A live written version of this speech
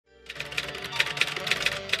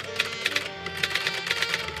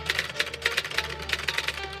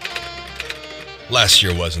Last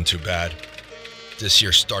year wasn't too bad. This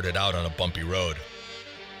year started out on a bumpy road.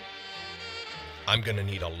 I'm gonna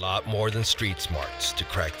need a lot more than street smarts to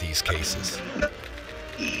crack these cases.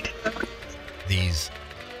 These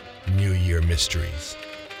New Year mysteries.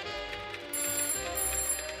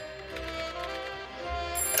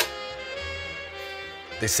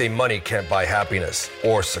 They say money can't buy happiness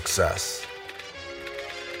or success.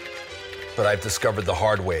 But I've discovered the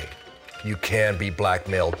hard way. You can be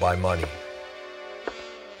blackmailed by money.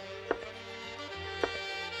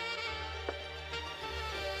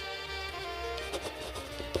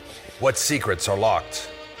 What secrets are locked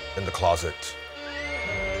in the closet?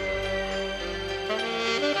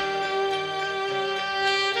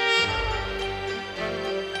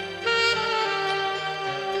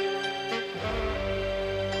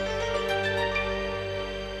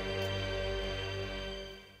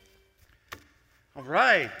 All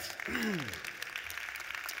right.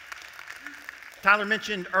 Tyler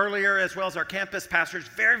mentioned earlier, as well as our campus pastors,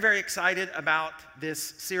 very, very excited about this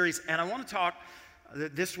series. And I want to talk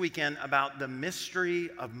this weekend about the mystery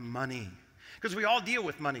of money. Because we all deal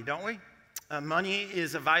with money, don't we? Money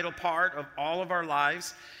is a vital part of all of our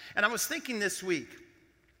lives. And I was thinking this week,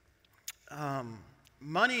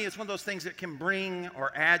 money is one of those things that can bring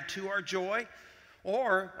or add to our joy,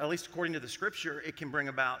 or, at least according to the scripture, it can bring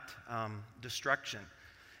about destruction.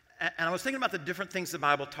 And I was thinking about the different things the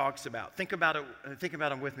Bible talks about. Think about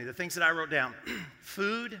them with me. The things that I wrote down: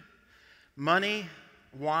 food, money,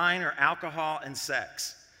 wine or alcohol, and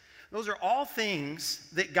sex. Those are all things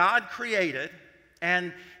that God created,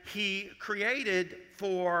 and He created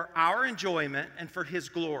for our enjoyment and for His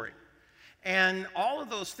glory. And all of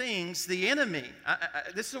those things, the enemy,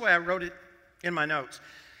 this is the way I wrote it in my notes,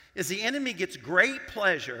 is the enemy gets great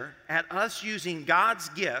pleasure at us using God's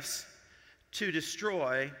gifts to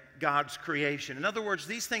destroy God's creation. In other words,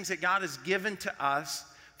 these things that God has given to us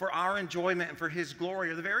for our enjoyment and for His glory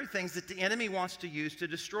are the very things that the enemy wants to use to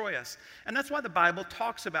destroy us. And that's why the Bible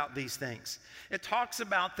talks about these things. It talks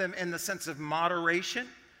about them in the sense of moderation,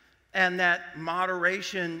 and that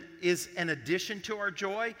moderation is an addition to our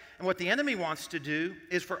joy. And what the enemy wants to do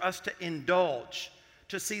is for us to indulge,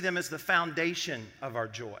 to see them as the foundation of our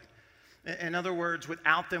joy. In other words,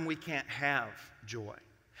 without them, we can't have joy.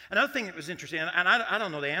 Another thing that was interesting, and I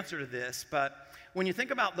don't know the answer to this, but when you think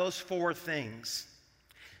about those four things,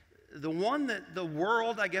 the one that the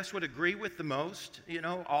world, I guess, would agree with the most,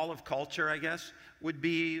 all of culture, I guess, would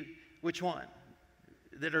be which one?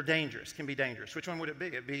 That are dangerous, can be dangerous. Which one would it be?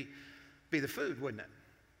 It'd be the food, wouldn't it?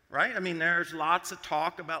 Right? I mean, there's lots of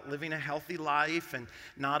talk about living a healthy life and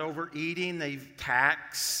not overeating. They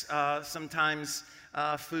tax sometimes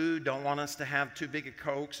food, don't want us to have too big of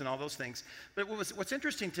Cokes and all those things. But what's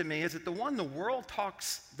interesting to me is that the one the world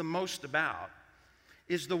talks the most about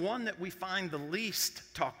is the one that we find the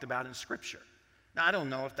least talked about in Scripture. Now, I don't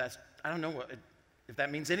know if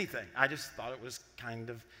that means anything. I just thought it was kind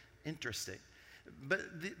of interesting. But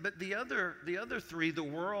the other three, the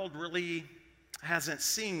world really hasn't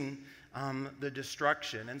seen the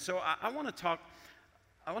destruction. And so I want to talk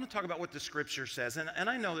about what the Scripture says. And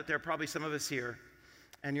I know that there are probably some of us here,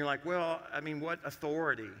 and you're like, well, I mean, what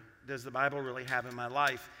authority does the Bible really have in my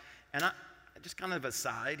life? And just kind of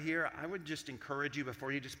aside here, I would just encourage you,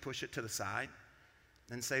 before you just push it to the side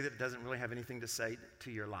and say that it doesn't really have anything to say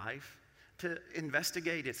to your life, to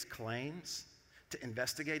investigate its claims, to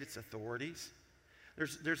investigate its authorities.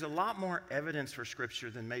 There's a lot more evidence for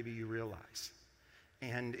Scripture than maybe you realize.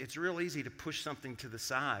 And it's real easy to push something to the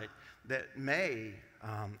side that may,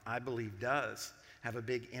 I believe does, have a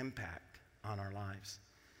big impact on our lives.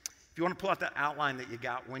 If you want to pull out that outline that you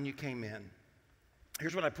got when you came in,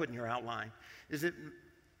 here's what I put in your outline, is that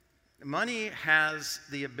money has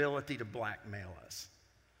the ability to blackmail us.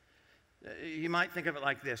 You might think of it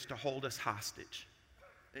like this: to hold us hostage.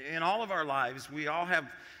 In all of our lives, we all have,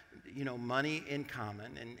 money in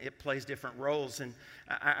common, and it plays different roles. And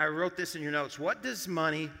I wrote this in your notes. What does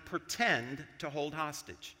money pretend to hold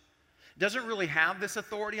hostage? It doesn't really have this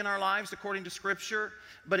authority in our lives according to Scripture,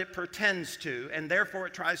 but it pretends to, and therefore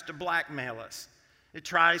it tries to blackmail us. It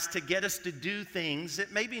tries to get us to do things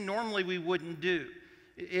that maybe normally we wouldn't do.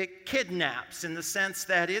 It kidnaps in the sense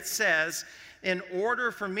that it says, in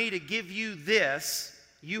order for me to give you this,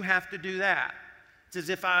 you have to do that. It's as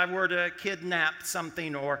if I were to kidnap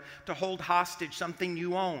something or to hold hostage something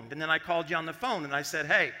you owned. And then I called you on the phone and I said,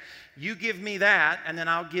 hey, you give me that and then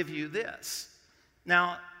I'll give you this.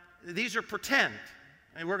 Now, these are pretend.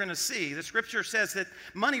 And we're going to see. The Scripture says that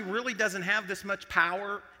money really doesn't have this much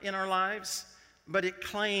power in our lives, but it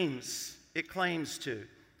claims to.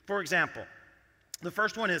 For example, the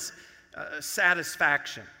first one is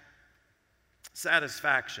satisfaction.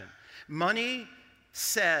 Satisfaction. Money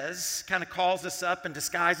says, kind of calls us up and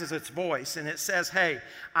disguises its voice, and it says, hey,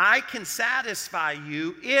 I can satisfy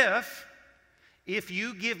you if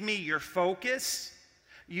you give me your focus,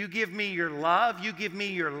 you give me your love, you give me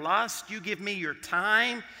your lust, you give me your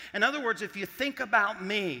time. In other words, if you think about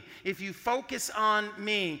me, if you focus on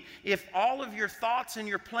me, if all of your thoughts and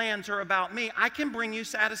your plans are about me, I can bring you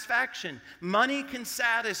satisfaction. Money can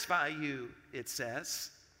satisfy you, it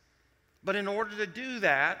says. But in order to do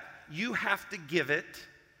that, you have to give it,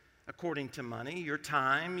 according to money, your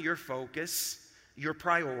time, your focus, your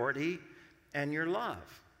priority, and your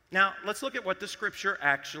love. Now, let's look at what the scripture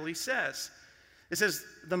actually says. It says,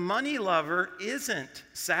 the money lover isn't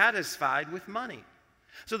satisfied with money.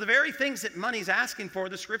 So the very things that money's asking for,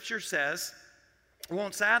 the scripture says,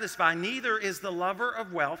 won't satisfy. Neither is the lover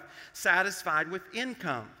of wealth satisfied with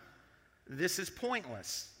income. This is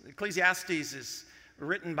pointless. Ecclesiastes is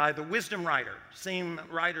written by the wisdom writer, same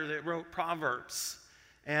writer that wrote Proverbs.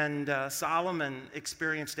 And Solomon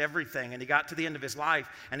experienced everything, and he got to the end of his life.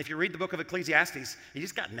 And if you read the book of Ecclesiastes, he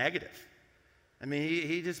just got negative. I mean,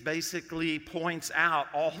 he just basically points out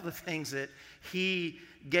all the things that he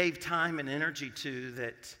gave time and energy to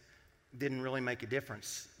that didn't really make a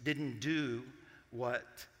difference, didn't do what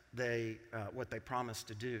they promised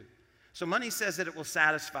to do. So money says that it will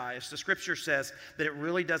satisfy us. The scripture says that it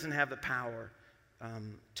really doesn't have the power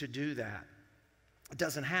to do that. It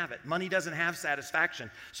doesn't have it. Money doesn't have satisfaction.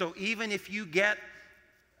 So even if you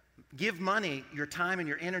give money your time and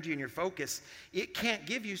your energy and your focus, it can't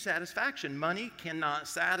give you satisfaction. Money cannot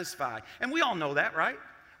satisfy. And we all know that, right?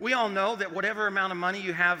 We all know that whatever amount of money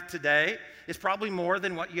you have today is probably more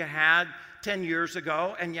than what you had 10 years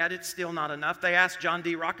ago, and yet it's still not enough. They asked John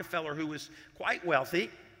D. Rockefeller, who was quite wealthy,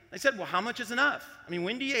 they said, well, how much is enough? I mean,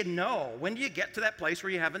 when do you know? When do you get to that place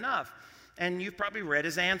where you have enough? And you've probably read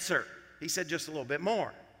his answer. He said just a little bit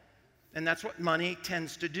more. And that's what money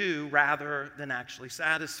tends to do rather than actually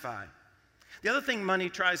satisfy. The other thing money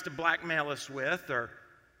tries to blackmail us with or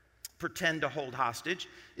pretend to hold hostage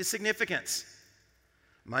is significance.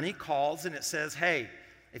 Money calls and it says, hey,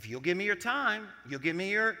 if you'll give me your time, you'll give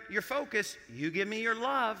me your focus, you give me your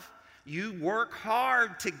love, you work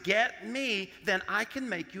hard to get me, then I can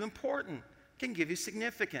make you important. I can give you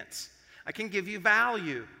significance. I can give you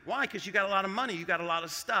value. Why? Because you got a lot of money, you got a lot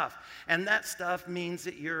of stuff. And that stuff means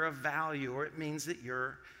that you're of value, or it means that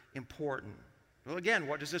you're important. Well, again,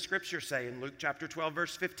 what does the scripture say in Luke chapter 12,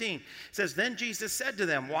 verse 15? It says, then Jesus said to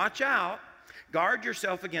them, watch out, guard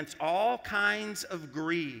yourself against all kinds of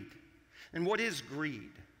greed. And what is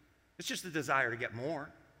greed? It's just the desire to get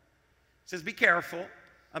more. It says, be careful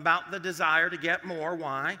about the desire to get more.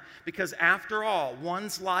 Why? Because after all,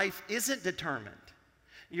 one's life isn't determined.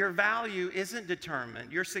 Your value isn't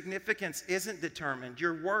determined. Your significance isn't determined.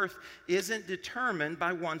 Your worth isn't determined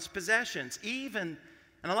by one's possessions. Even,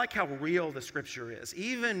 and I like how real the scripture is,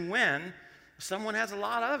 even when someone has a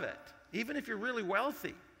lot of it, even if you're really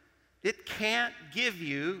wealthy, it can't give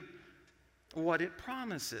you what it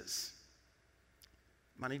promises.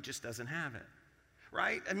 Money just doesn't have it,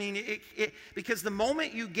 right? I mean, because the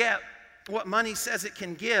moment you get what money says it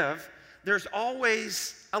can give, there's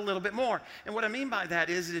always a little bit more. And what I mean by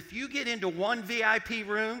that is if you get into one VIP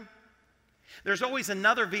room, there's always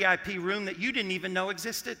another VIP room that you didn't even know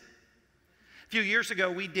existed. A few years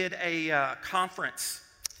ago, we did a conference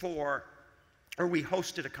we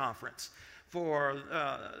hosted a conference for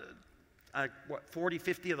 40,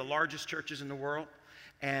 50 of the largest churches in the world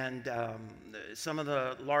and some of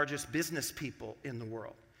the largest business people in the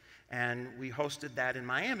world. And we hosted that in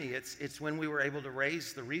Miami. It's when we were able to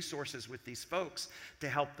raise the resources with these folks to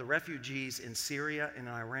help the refugees in Syria and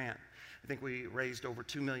Iran. I think we raised over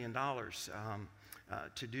 $2 million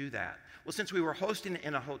to do that. Well, since we were hosting it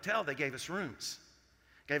in a hotel, they gave us rooms,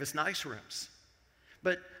 gave us nice rooms.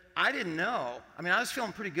 But I didn't know. I mean, I was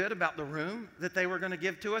feeling pretty good about the room that they were going to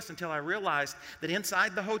give to us until I realized that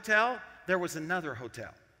inside the hotel, there was another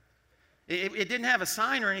hotel. It didn't have a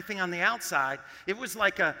sign or anything on the outside. It was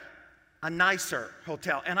like a nicer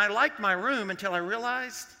hotel. And I liked my room until I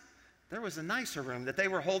realized there was a nicer room that they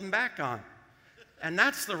were holding back on. And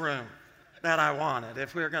that's the room that I wanted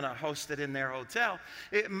if we were going to host it in their hotel.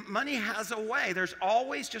 Money has a way. There's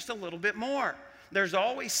always just a little bit more. There's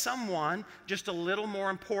always someone just a little more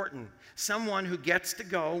important, someone who gets to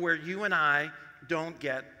go where you and I don't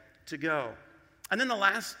get to go. And then the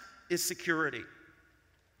last is security.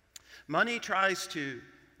 Money tries to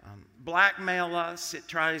blackmail us. It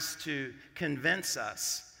tries to convince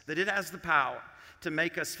us that it has the power to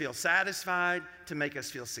make us feel satisfied, to make us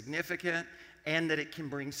feel significant, and that it can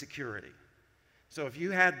bring security. So if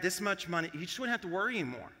you had this much money, you just wouldn't have to worry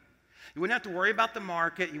anymore. You wouldn't have to worry about the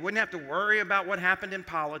market. You wouldn't have to worry about what happened in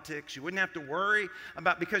politics. You wouldn't have to worry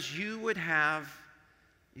about, because you would have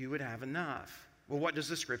enough. Well, what does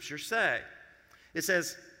the scripture say? It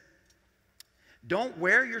says, don't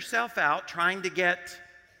wear yourself out trying to get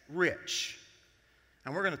rich.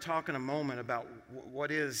 And we're going to talk in a moment about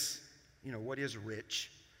what is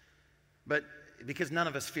rich. But because none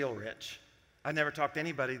of us feel rich. I've never talked to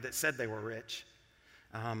anybody that said they were rich.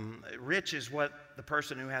 Rich is what the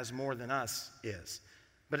person who has more than us is.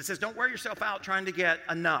 But it says, don't wear yourself out trying to get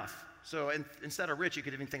enough. So instead of rich, you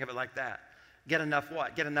could even think of it like that. Get enough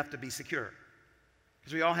what? Get enough to be secure.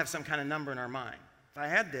 Because we all have some kind of number in our mind. If I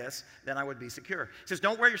had this, then I would be secure. It says,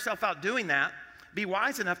 don't wear yourself out doing that. Be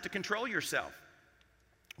wise enough to control yourself.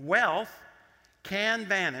 Wealth can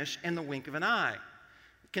vanish in the wink of an eye.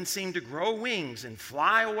 It can seem to grow wings and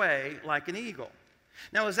fly away like an eagle.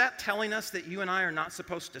 Now, is that telling us that you and I are not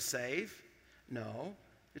supposed to save? No,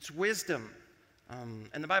 it's wisdom.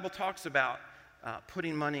 And the Bible talks about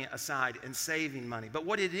putting money aside and saving money. But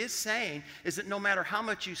what it is saying is that no matter how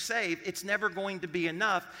much you save, it's never going to be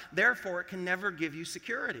enough. Therefore, it can never give you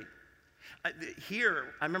security.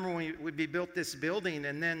 Here, I remember when we built this building,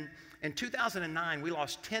 and then in 2009, we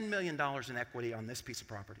lost $10 million in equity on this piece of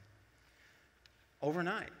property.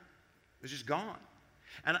 Overnight. It was just gone.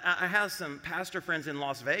 And I have some pastor friends in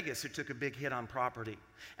Las Vegas who took a big hit on property.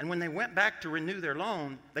 And when they went back to renew their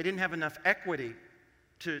loan, they didn't have enough equity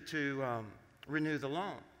to renew the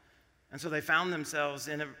loan. And so they found themselves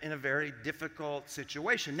in a very difficult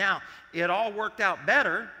situation. Now, it all worked out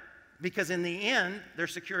better because in the end, their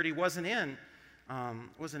security wasn't in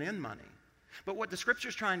money. But what the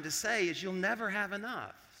scripture's trying to say is you'll never have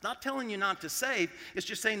enough. It's not telling you not to save. It's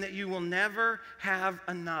just saying that you will never have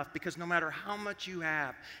enough, because no matter how much you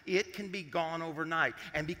have, it can be gone overnight.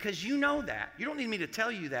 And because you know that, you don't need me to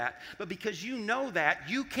tell you that, but because you know that,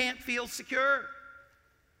 you can't feel secure.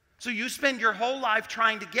 So you spend your whole life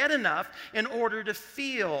trying to get enough in order to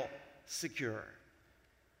feel secure.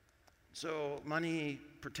 So money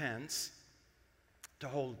pretends to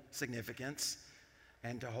hold significance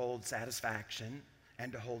and to hold satisfaction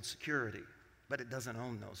and to hold security. But it doesn't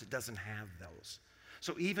own those. It doesn't have those.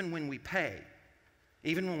 So even when we pay,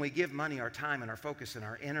 even when we give money our time and our focus and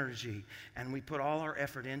our energy, and we put all our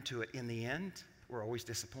effort into it, in the end, we're always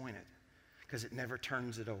disappointed because it never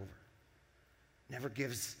turns it over. Never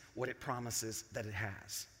gives what it promises that it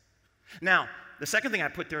has. Now, the second thing I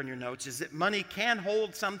put there in your notes is that money can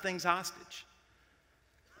hold some things hostage.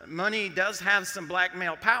 Money does have some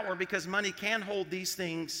blackmail power because money can hold these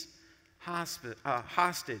things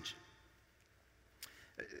hostage.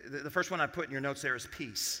 The first one I put in your notes there is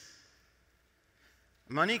peace.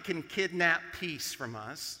 Money can kidnap peace from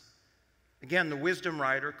us. Again, the wisdom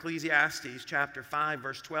writer, Ecclesiastes chapter 5,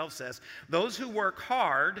 verse 12 says, those who work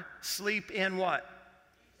hard sleep in what?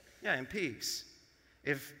 Yeah, in peace.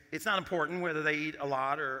 If it's not important whether they eat a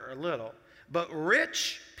lot or a little. But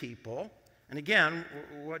rich people, and again,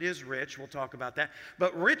 what is rich? We'll talk about that.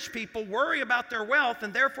 But rich people worry about their wealth,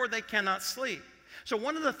 and therefore they cannot sleep. So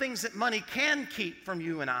one of the things that money can keep from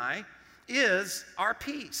you and I is our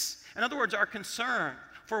peace. In other words, our concern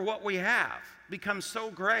for what we have becomes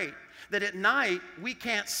so great that at night we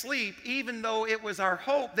can't sleep, even though it was our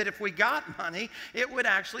hope that if we got money, it would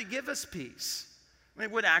actually give us peace.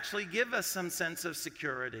 It would actually give us some sense of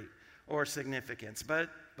security or significance, but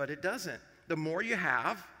it doesn't. The more you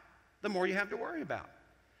have, the more you have to worry about.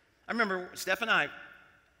 I remember Steph and I,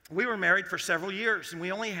 we were married for several years, and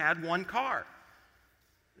we only had one car.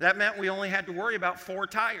 That meant we only had to worry about 4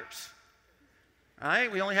 tires. All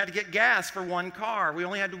right? We only had to get gas for one car. We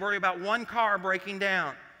only had to worry about one car breaking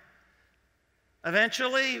down.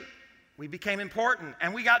 Eventually, we became important,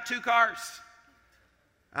 and we got 2 cars.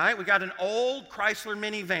 All right? We got an old Chrysler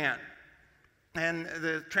minivan, and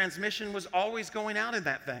the transmission was always going out in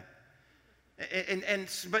that thing.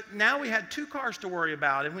 But now we had 2 cars to worry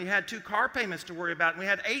about, and we had 2 car payments to worry about, and we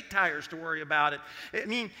had 8 tires to worry about it. I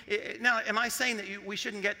mean, now, am I saying that we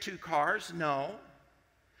shouldn't get 2 cars? No.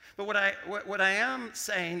 But what I am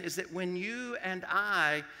saying is that when you and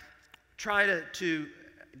I try to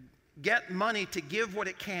get money to give what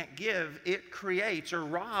it can't give, it creates or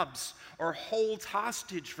robs or holds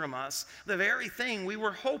hostage from us the very thing we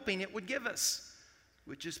were hoping it would give us,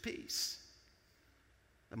 which is peace.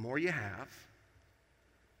 The more you have,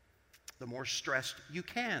 the more stressed you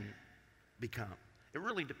can become. It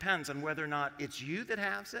really depends on whether or not it's you that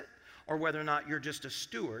has it or whether or not you're just a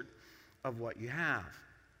steward of what you have.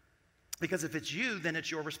 Because if it's you, then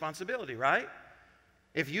it's your responsibility, right?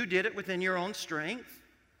 If you did it within your own strength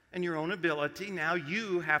and your own ability, now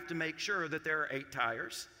you have to make sure that there are 8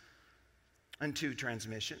 tires and 2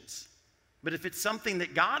 transmissions. But if it's something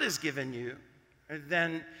that God has given you,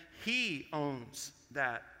 then He owns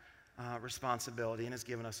that responsibility and has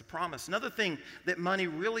given us a promise. Another thing that money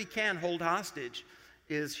really can hold hostage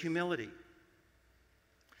is humility.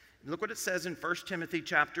 Look what it says in 1 Timothy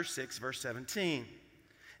chapter 6, verse 17.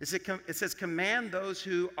 It says, command those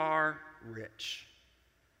who are rich.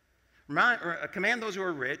 Command those who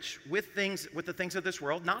are rich with the things of this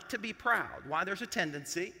world, not to be proud. Why? There's a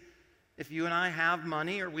tendency, if you and I have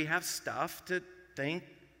money or we have stuff, to think,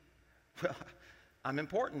 well, I'm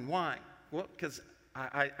important. Why? Well, because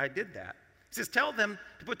I did that. It says, tell them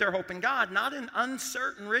to put their hope in God, not in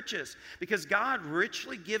uncertain riches, because God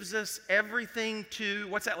richly gives us everything to,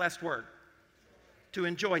 what's that last word? To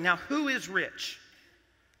enjoy. Now, who is rich?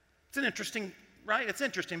 It's an interesting, right? It's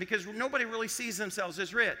interesting because nobody really sees themselves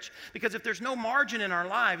as rich. Because if there's no margin in our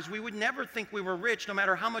lives, we would never think we were rich no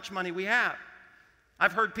matter how much money we have.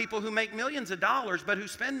 I've heard people who make millions of dollars, but who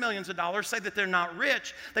spend millions of dollars say that they're not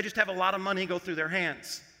rich. They just have a lot of money go through their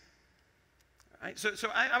hands. Right? So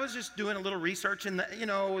I was just doing a little research, and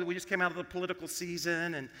we just came out of the political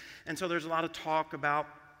season, and so there's a lot of talk about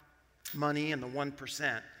money and the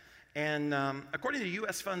 1%. And according to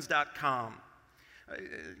usfunds.com, I'll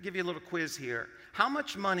give you a little quiz here. How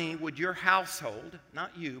much money would your household,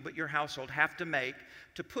 not you, but your household, have to make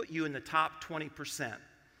to put you in the top 20%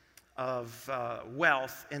 of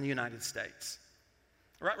wealth in the United States?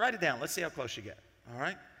 Write it down. Let's see how close you get. All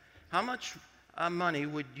right? How much money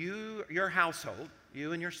would your household,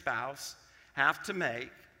 you and your spouse, have to make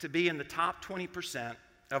to be in the top 20%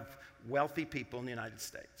 of wealthy people in the United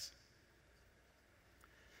States?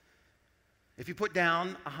 If you put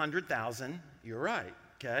down $100,000, you're right,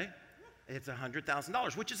 okay? It's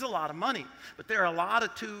 $100,000, which is a lot of money. But there are a lot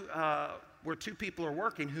of where two people are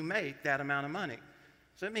working who make that amount of money.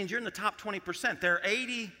 So it means you're in the top 20%. There are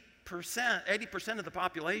 80% of the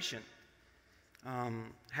population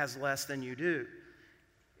has less than you do.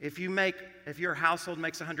 If your household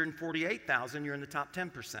makes $148,000, you're in the top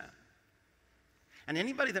 10%. And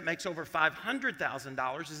anybody that makes over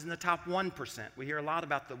 $500,000 is in the top 1%. We hear a lot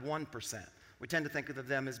about the 1%. We tend to think of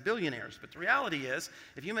them as billionaires, but the reality is,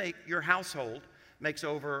 if your household makes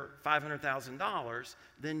over $500,000,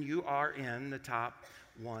 then you are in the top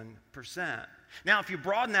 1%. Now, if you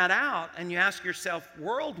broaden that out and you ask yourself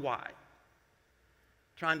worldwide,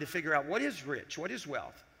 trying to figure out what is rich, what is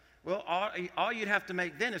wealth, well, all you'd have to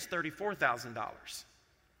make then is $34,000.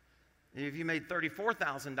 If you made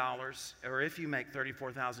 $34,000, or if you make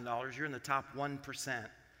 $34,000, you're in the top 1%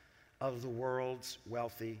 of the world's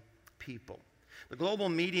wealthy people. The global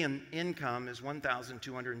median income is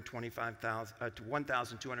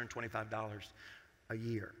 $1,225 a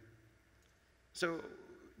year. So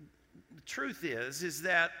the truth is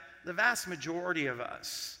that the vast majority of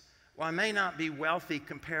us, while I may not be wealthy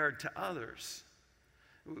compared to others,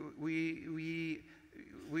 we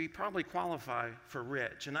probably qualify for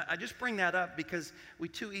rich. And I just bring that up because we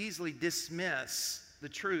too easily dismiss the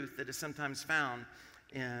truth that is sometimes found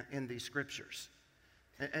in these scriptures.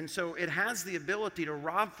 And so it has the ability to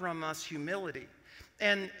rob from us humility.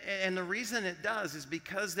 And the reason it does is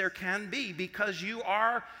because because you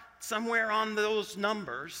are somewhere on those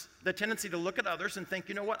numbers, the tendency to look at others and think,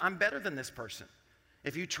 you know what, I'm better than this person.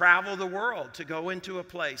 If you travel the world to go into a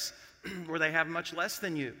place where they have much less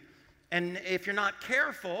than you, and if you're not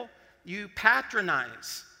careful, you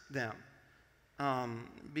patronize them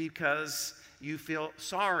because you feel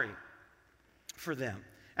sorry for them.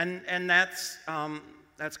 And that's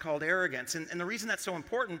called arrogance. And the reason that's so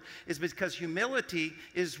important is because humility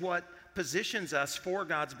is what positions us for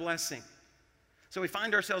God's blessing. So we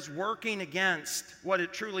find ourselves working against what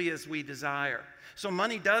it truly is we desire. So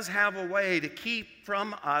money does have a way to keep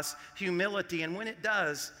from us humility. And when it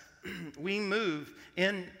does, we move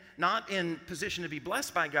not in position to be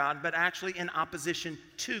blessed by God, but actually in opposition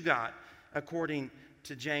to God, according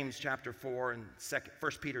to James chapter 4 and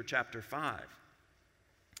 1 Peter chapter 5.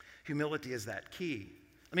 Humility is that key.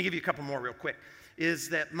 Let me give you a couple more real quick. Is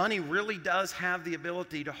that money really does have the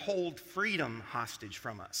ability to hold freedom hostage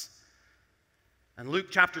from us. In Luke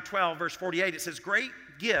chapter 12, verse 48, it says, great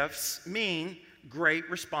gifts mean great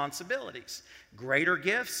responsibilities. Greater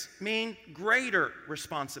gifts mean greater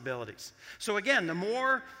responsibilities. So again, the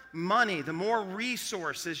more money, the more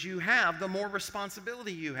resources you have, the more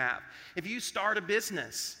responsibility you have. If you start a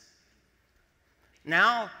business,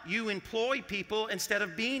 now you employ people instead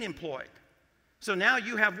of being employed. So now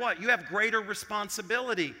you have what? You have greater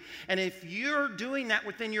responsibility. And if you're doing that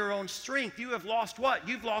within your own strength, you have lost what?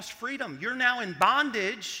 You've lost freedom. You're now in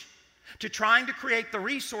bondage to trying to create the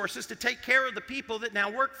resources to take care of the people that now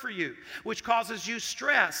work for you, which causes you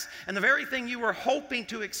stress. And the very thing you were hoping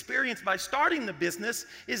to experience by starting the business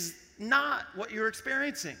is not what you're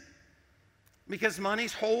experiencing. Because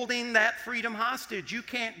money's holding that freedom hostage. You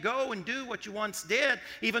can't go and do what you once did,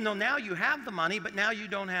 even though now you have the money, but now you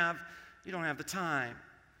don't have the time.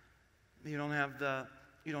 You don't have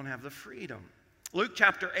the freedom. Luke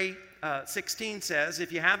chapter 8:16 says,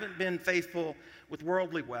 if you haven't been faithful with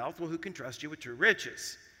worldly wealth, well, who can trust you with true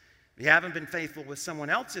riches? If you haven't been faithful with someone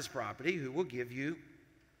else's property, who will give you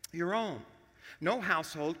your own? No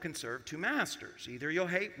household can serve two masters. Either you'll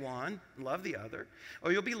hate one and love the other,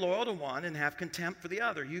 or you'll be loyal to one and have contempt for the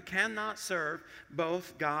other. You cannot serve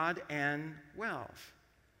both God and wealth.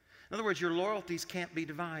 In other words, your loyalties can't be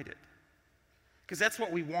divided. Because that's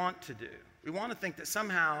what we want to do. We want to think that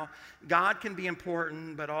somehow God can be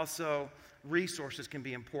important, but also resources can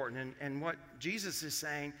be important. And what Jesus is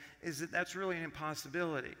saying is that that's really an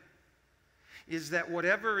impossibility. Is that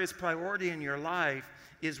whatever is priority in your life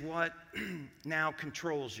is what now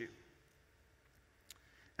controls you.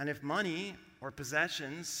 And if money or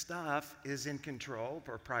possessions, stuff, is in control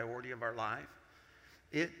or priority of our life,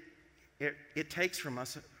 it takes from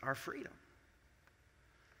us our freedom.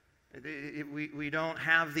 We don't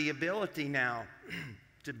have the ability now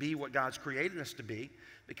to be what God's created us to be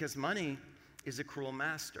because money is a cruel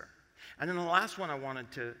master. And then the last one I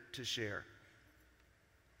wanted to share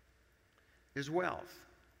is wealth.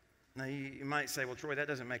 Now, you might say, well, Troy, that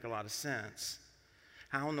doesn't make a lot of sense.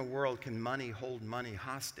 How in the world can money hold money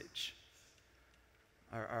hostage?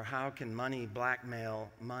 Or how can money blackmail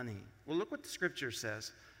money? Well, look what the scripture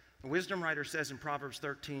says. The wisdom writer says in Proverbs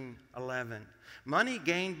 13:11, money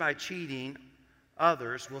gained by cheating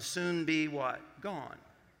others will soon be what? Gone.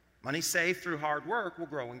 Money saved through hard work will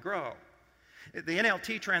grow and grow. The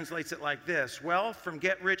NLT translates it like this: wealth from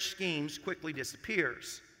get-rich schemes quickly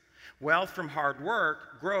disappears. Wealth from hard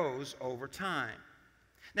work grows over time.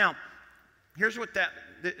 Now, here's what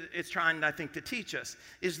it's trying, I think, to teach us,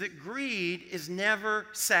 is that greed is never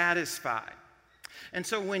satisfied. And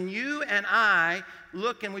so when you and I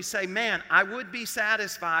look and we say, man, I would be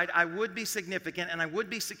satisfied, I would be significant, and I would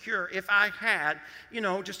be secure if I had,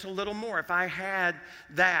 just a little more, if I had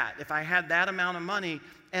that amount of money,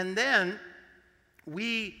 and then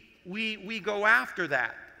we go after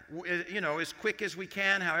that. As quick as we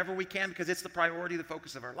can, however we can, because it's the priority, the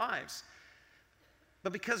focus of our lives.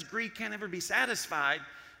 But because greed can't ever be satisfied,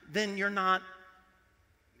 then you're not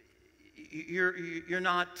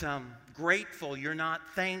grateful, you're not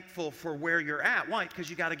thankful for where you're at. Why? Because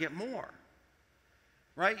you got to get more.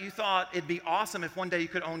 Right? You thought it'd be awesome if one day you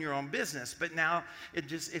could own your own business, but now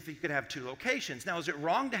if you could have 2 locations. Now, is it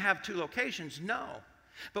wrong to have 2 locations? No.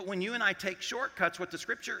 But when you and I take shortcuts, what the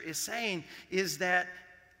scripture is saying is that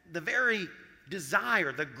the very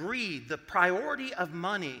desire, the greed, the priority of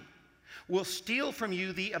money will steal from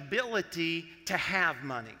you the ability to have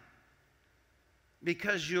money.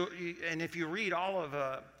 Because and if you read all of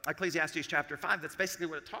Ecclesiastes chapter 5, that's basically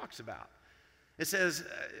what it talks about. It says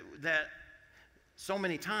that so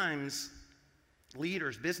many times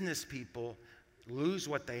leaders, business people, lose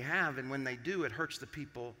what they have, and when they do, it hurts the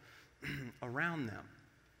people around them.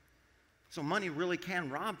 So money really can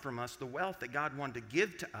rob from us the wealth that God wanted to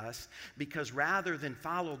give to us, because rather than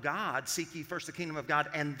follow God, seek ye first the kingdom of God,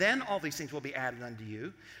 and then all these things will be added unto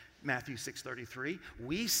you, Matthew 6:33,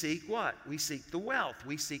 we seek what? We seek the wealth.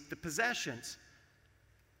 We seek the possessions.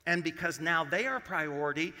 And because now they are a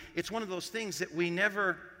priority, it's one of those things that we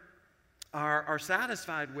never are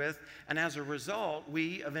satisfied with, and as a result,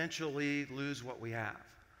 we eventually lose what we have.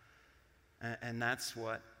 And that's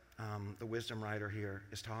what the wisdom writer here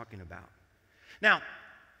is talking about. Now,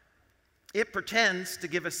 it pretends to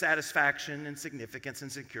give us satisfaction and significance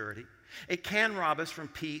and security. It can rob us from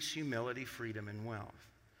peace, humility, freedom, and wealth.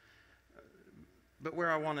 But where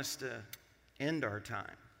I want us to end our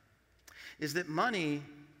time is that money,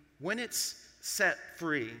 when it's set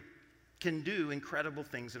free, can do incredible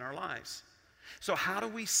things in our lives. So how do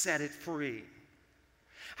we set it free?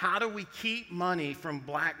 How do we keep money from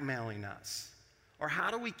blackmailing us? Or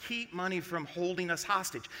how do we keep money from holding us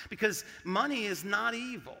hostage? Because money is not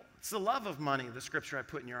evil. It's the love of money, the scripture I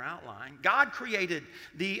put in your outline. God created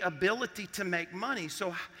the ability to make money.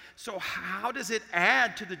 So how does it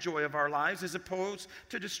add to the joy of our lives as opposed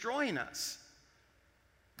to destroying us?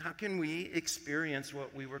 How can we experience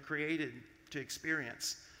what we were created to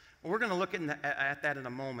experience? Well, we're going to look at that in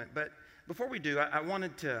a moment. But before we do, I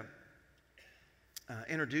wanted to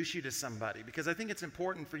introduce you to somebody, because I think it's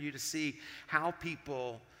important for you to see how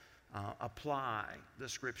people apply the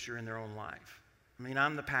scripture in their own life. I mean,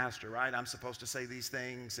 I'm the pastor, right? I'm supposed to say these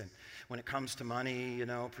things, and when it comes to money, you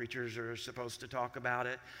know, preachers are supposed to talk about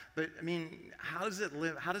it. But I mean, how does it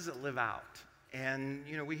live? How does it live out? And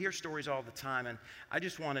you know, we hear stories all the time, and I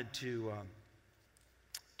just wanted to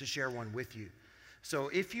share one with you. So,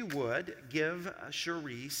 if you would give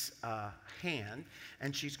Charisse a hand,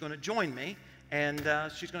 and she's going to join me, and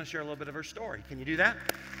she's going to share a little bit of her story. Can you do that?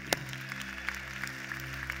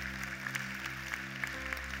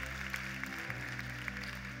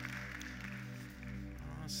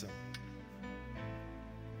 Awesome.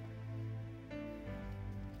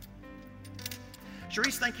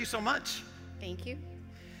 Charisse, thank you so much. Thank you.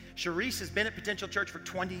 Charisse has been at Potential Church for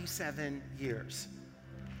 27 years.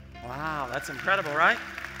 Wow, that's incredible, right?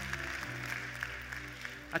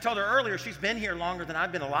 I told her earlier she's been here longer than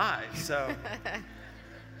I've been alive, so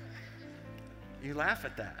you laugh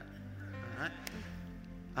at that, all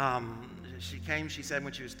right? She came, she said,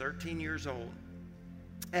 when she was 13 years old.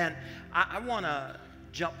 And I want to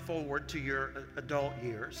jump forward to your adult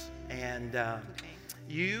years. And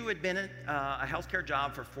you had been at a healthcare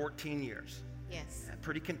job for 14 years. Yes.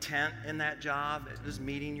 Pretty content in that job. It was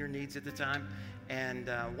meeting your needs at the time. And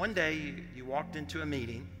one day you walked into a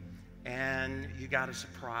meeting and you got a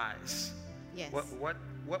surprise. Yes.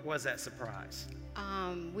 What was that surprise?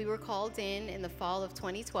 We were called in the fall of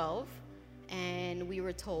 2012, and we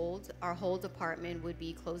were told our whole department would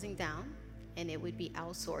be closing down and it would be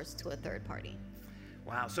outsourced to a third party.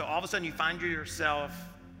 Wow. So all of a sudden you find yourself,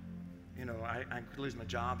 you know, I could lose my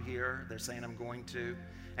job here. They're saying I'm going to.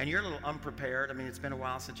 And you're a little unprepared. I mean, it's been a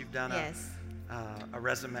while since you've done a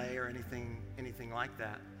resume or anything like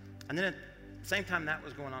that. And then at the same time that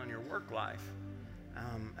was going on in your work life,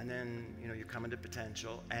 and then, you know, you come into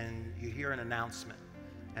Potential and you hear an announcement.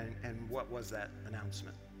 And what was that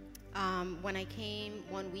announcement? When I came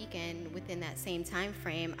one weekend within that same time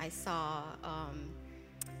frame, I saw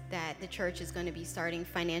that the church is going to be starting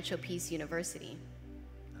Financial Peace University.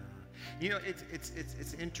 You know,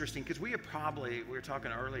 it's interesting because we were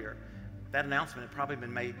talking earlier, that announcement had probably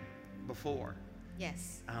been made before.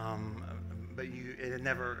 Yes. But it had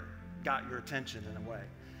never got your attention in a way.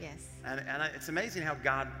 Yes. And it's amazing how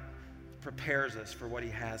God prepares us for what he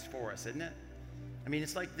has for us, isn't it? I mean,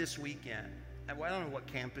 it's like this weekend. I don't know what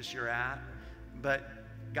campus you're at, but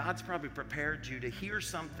God's probably prepared you to hear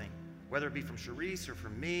something, whether it be from Charisse or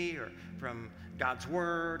from me or from God's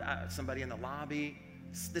Word, somebody in the lobby,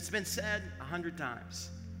 that's been said 100 times.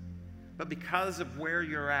 But because of where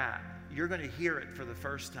you're at, you're going to hear it for the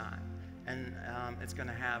first time, and it's going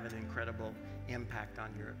to have an incredible impact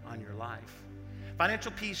on your life.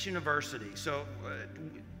 Financial Peace University. So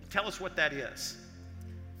tell us what that is.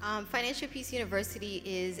 Financial Peace University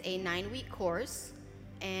is a 9-week course,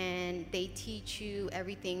 and they teach you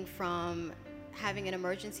everything from having an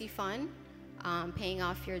emergency fund, paying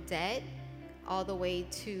off your debt, all the way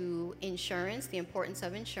to insurance, the importance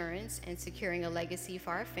of insurance, and securing a legacy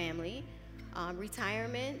for our family,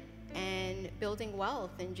 retirement, and building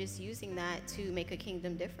wealth, and just using that to make a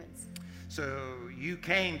kingdom difference. So you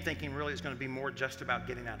came thinking really it's going to be more just about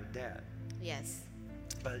getting out of debt. Yes.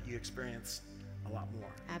 But you experienced a lot more.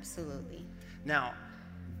 Absolutely. Now,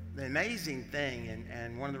 the amazing thing,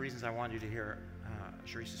 and one of the reasons I wanted you to hear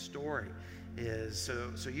Charisse's story is,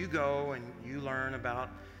 so you go and you learn about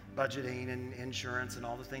budgeting and insurance and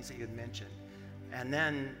all the things that you had mentioned, and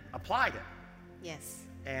then applied it. Yes.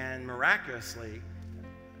 And miraculously,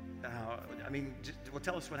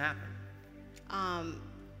 tell us what happened.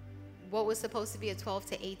 What was supposed to be a 12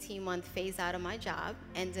 to 18 month phase out of my job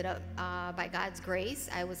ended up, by God's grace,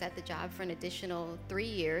 I was at the job for an additional 3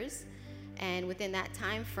 years. And within that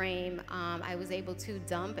time frame, I was able to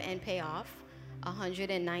dump and pay off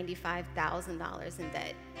 $195,000 in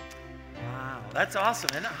debt. Wow, that's awesome,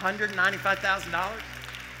 isn't it? $195,000?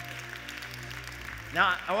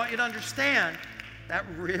 Now, I want you to understand that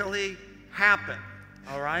really happened,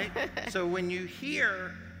 all right? So when you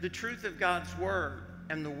hear the truth of God's Word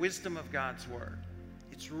and the wisdom of God's Word,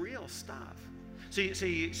 it's real stuff. So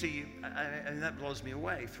and that blows me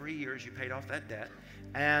away. 3 years you paid off that debt,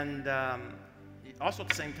 and also at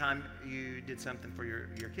the same time you did something for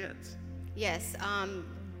your kids. Yes.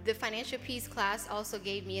 The Financial Peace class also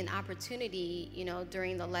gave me an opportunity, you know,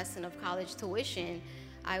 during the lesson of college tuition,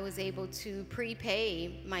 I was able to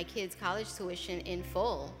prepay my kids' college tuition in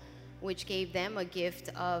full, which gave them a gift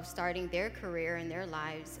of starting their career and their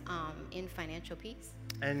lives in financial peace.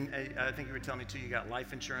 And I think you were telling me too, you got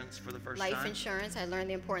life insurance for the first time? Life insurance. I learned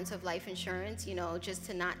the importance of life insurance, you know, just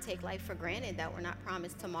to not take life for granted, that we're not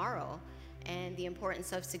promised tomorrow, and the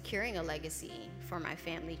importance of securing a legacy for my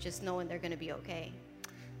family, just knowing they're going to be okay.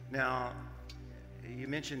 Now, you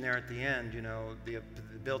mentioned there at the end, the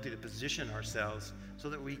ability to position ourselves so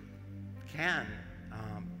that we can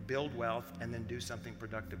build wealth and then do something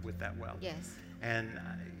productive with that wealth. Yes. And,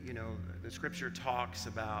 the scripture talks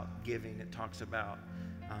about giving. It talks about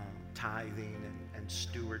tithing and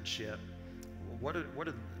stewardship. What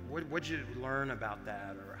did you learn about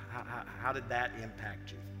that, or how did that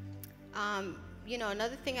impact you?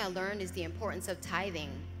 Another thing I learned is the importance of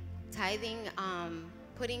tithing. Tithing,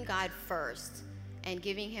 putting God first and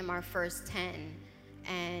giving him our first 10.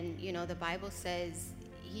 And, the Bible says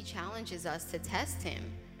he challenges us to test him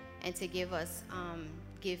and to give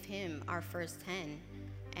him our first 10,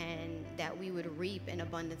 and that we would reap an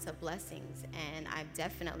abundance of blessings. And I've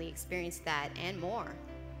definitely experienced that and more.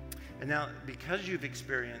 And now, because you've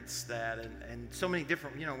experienced that, and so many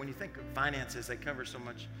different, when you think of finances, they cover so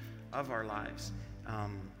much of our lives.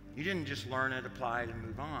 You didn't just learn it, apply it, and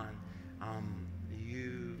move on.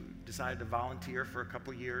 You decided to volunteer for a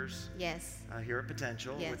couple years. Yes. Here at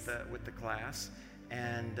Potential. Yes. with the class,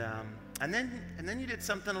 and then you did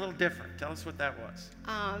something a little different. Tell us what that was.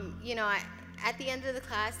 At the end of the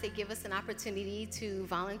class, they give us an opportunity to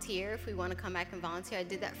volunteer if we want to come back and volunteer. I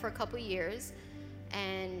did that for a couple years,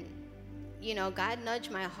 and God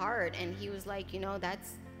nudged my heart, and he was like,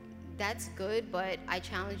 that's good, but I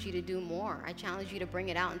challenge you to do more. I challenge you to bring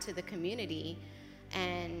it out into the community.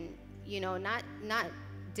 And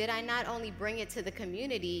did I not only bring it to the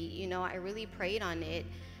community, I really prayed on it.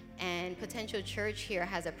 And Potential Church here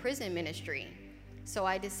has a prison ministry. So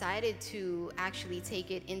I decided to actually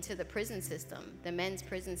take it into the prison system, the men's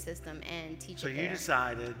prison system, and teach it there. So you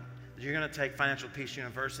decided that you're going to take Financial Peace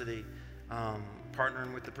University,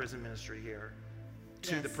 partnering with the prison ministry here,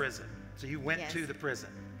 to Yes. the prison. So you went Yes. to the prison.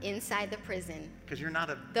 Inside the prison. Because you're not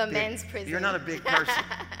men's prison. You're not a big person.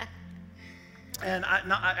 And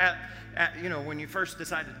when you first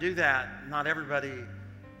decided to do that, not everybody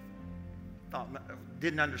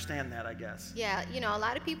didn't understand that, I guess. Yeah, a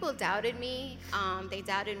lot of people doubted me. They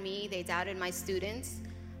doubted me. They doubted my students.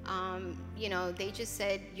 They just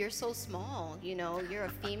said, you're so small. You're a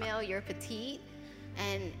female. You're petite.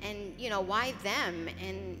 And why them?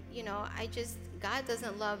 And, God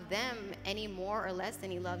doesn't love them any more or less than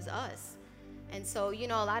he loves us. And so, a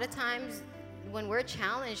lot of times when we're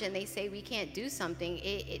challenged and they say we can't do something,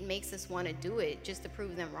 it makes us want to do it just to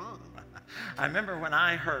prove them wrong. I remember when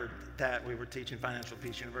I heard that we were teaching Financial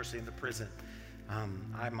Peace University in the prison,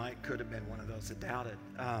 I could have been one of those that doubted.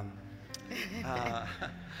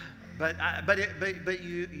 But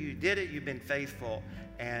you did it. You've been faithful,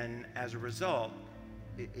 and as a result,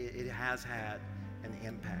 it has had an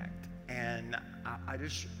impact. And I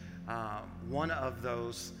just one of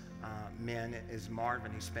those men is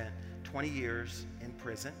Marvin. He spent 20 years in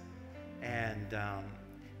prison, and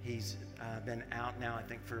he's been out now, I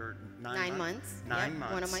think, for 9 months. 9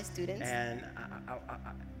 months. One of my students. And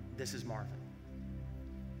this is Marvin.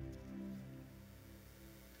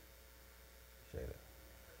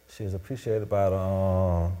 She was appreciated by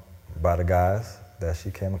the guys that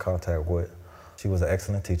she came in contact with. She was an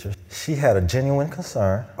excellent teacher. She had a genuine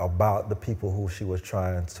concern about the people who she was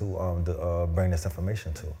trying to bring this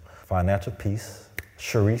information to. Financial Peace,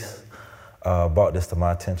 Sharice, brought this to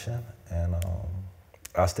my attention, and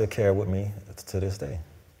I still carry it with me to this day.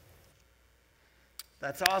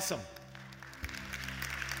 That's awesome.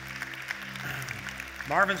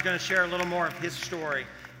 Marvin's going to share a little more of his story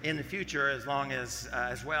in the future, as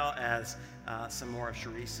well as some more of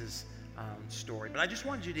Sharice's story. But I just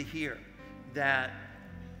wanted you to hear that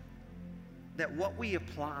what we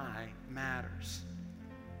apply matters.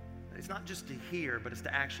 It's not just to hear, but it's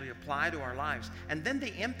to actually apply to our lives. And then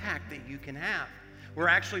the impact that you can have. We're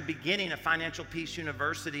actually beginning a Financial Peace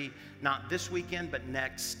University, not this weekend, but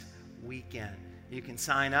next weekend. You can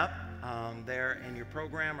sign up there in your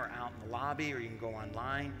program or out in the lobby, or you can go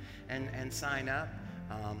online and sign up.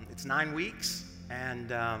 It's 9 weeks,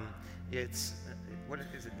 and it's, what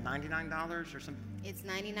is it, $99 or something? It's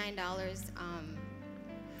 $99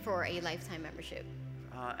 for a lifetime membership.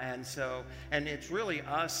 And it's really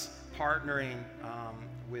us partnering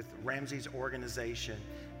with Ramsey's organization,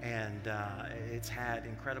 and it's had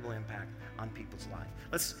incredible impact on people's life.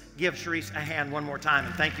 Let's give Sharice a hand one more time,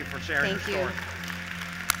 and thank you for sharing your story.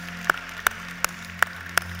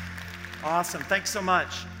 Awesome, thanks so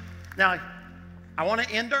much. Now, I want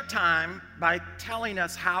to end our time by telling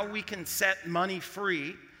us how we can set money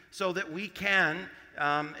free so that we can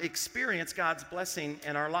experience God's blessing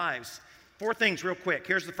in our lives. 4 things real quick.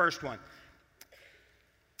 Here's the first one.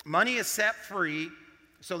 Money is set free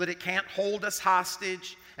so that it can't hold us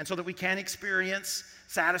hostage, and so that we can experience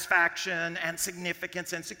satisfaction and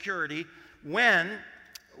significance and security when,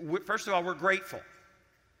 first of all, we're grateful.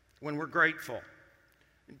 when we're grateful,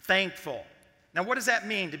 thankful. Now, what does that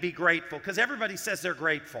mean to be grateful? Because everybody says they're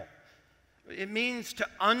grateful. It means to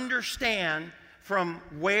understand from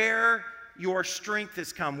where your strength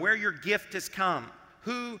has come, where your gift has come,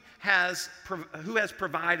 who has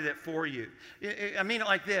provided it for you. I mean it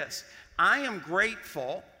like this. I am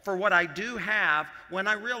grateful for what I do have when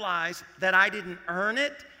I realize that I didn't earn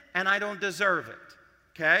it and I don't deserve it.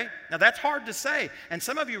 Okay? Now that's hard to say. And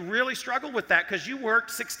some of you really struggle with that because you worked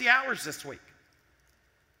 60 hours this week.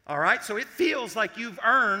 All right? So it feels like you've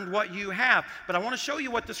earned what you have. But I want to show you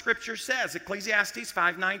what the scripture says. Ecclesiastes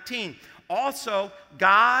 5:19. Also,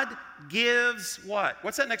 God gives what?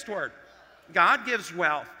 What's that next word? God gives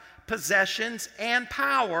wealth, possessions, and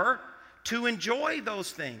power to enjoy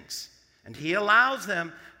those things. And he allows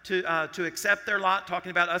them to accept their lot,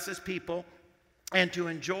 talking about us as people, and to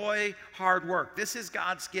enjoy hard work. This is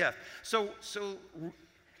God's gift. So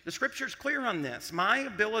the scripture's clear on this. My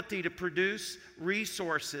ability to produce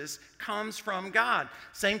resources comes from God.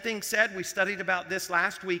 Same thing said, we studied about this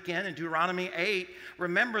last weekend in Deuteronomy 8.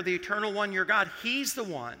 Remember, the eternal one, your God, he's the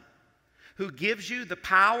one who gives you the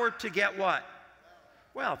power to get what?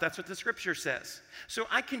 Well, that's what the scripture says. So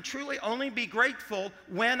I can truly only be grateful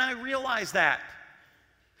when I realize that.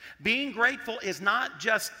 Being grateful is not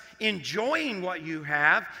just enjoying what you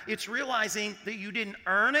have, it's realizing that you didn't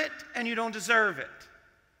earn it and you don't deserve it.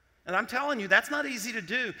 And I'm telling you, that's not easy to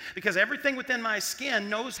do because everything within my skin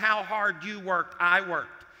knows how hard you worked, I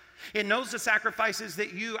worked. It knows the sacrifices that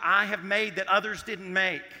I have made that others didn't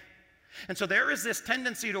make. And so there is this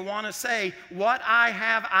tendency to want to say, what I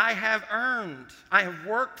have earned. I have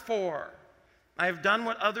worked for. I have done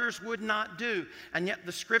what others would not do. And yet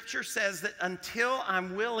the scripture says that until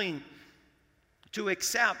I'm willing to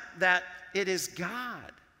accept that it is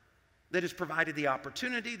God that has provided the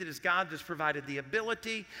opportunity, that is God that has provided the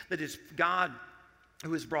ability, that is God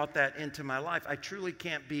who has brought that into my life, I truly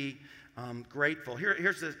can't be grateful.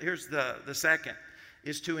 Here's the second,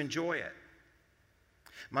 is to enjoy it.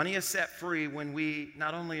 Money is set free when we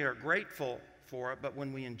not only are grateful for it, but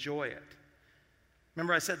when we enjoy it.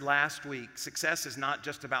 Remember I said last week, success is not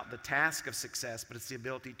just about the task of success, but it's the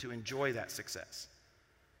ability to enjoy that success.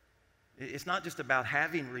 It's not just about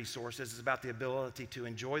having resources, it's about the ability to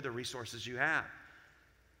enjoy the resources you have.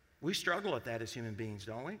 We struggle at that as human beings,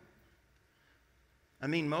 don't we? I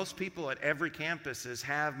mean, most people at every campus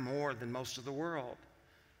have more than most of the world.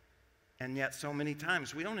 And yet so many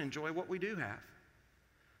times we don't enjoy what we do have.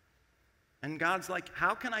 And God's like,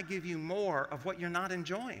 how can I give you more of what you're not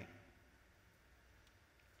enjoying?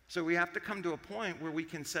 So we have to come to a point where we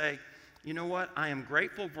can say, you know what, I am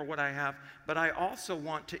grateful for what I have, but I also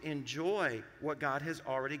want to enjoy what God has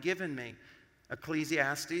already given me.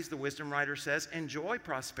 Ecclesiastes, the wisdom writer says, enjoy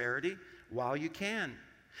prosperity while you can.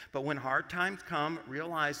 But when hard times come,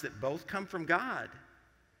 realize that both come from God.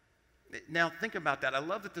 Now think about that. I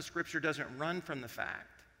love that the scripture doesn't run from the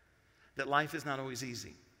fact that life is not always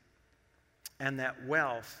easy. And that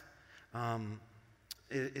wealth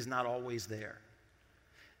is not always there.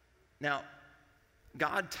 Now,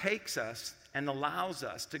 God takes us and allows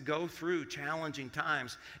us to go through challenging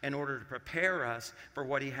times in order to prepare us for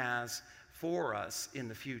what he has for us in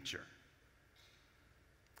the future.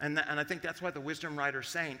 And I think that's why the wisdom writer is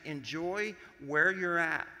saying, enjoy where you're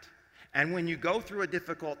at. And when you go through a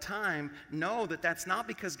difficult time, know that that's not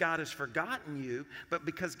because God has forgotten you, but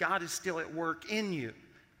because God is still at work in you.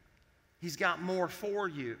 He's got more for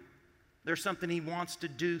you. There's something he wants to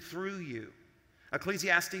do through you.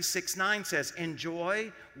 Ecclesiastes 6:9 says,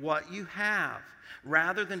 enjoy what you have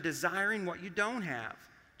rather than desiring what you don't have.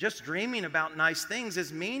 Just dreaming about nice things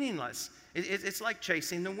is meaningless. It's like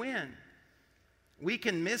chasing the wind. We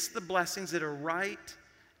can miss the blessings that are right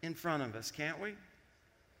in front of us, can't we?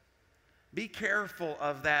 Be careful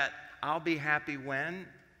of that, I'll be happy when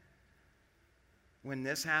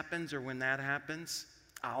this happens or when that happens.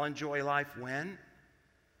 I'll enjoy life when.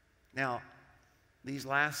 Now, these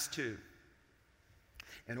last two.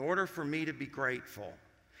 In order for me to be grateful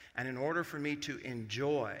and in order for me to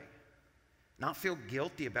enjoy, not feel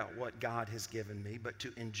guilty about what God has given me, but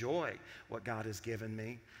to enjoy what God has given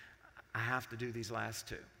me, I have to do these last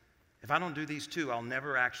two. If I don't do these two, I'll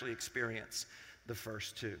never actually experience the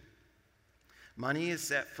first two. Money is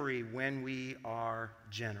set free when we are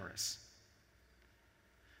generous.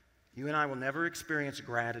 You and I will never experience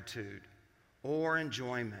gratitude or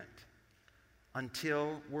enjoyment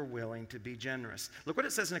until we're willing to be generous. Look what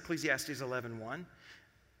it says in Ecclesiastes 11:1. It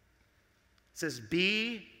says,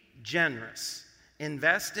 be generous.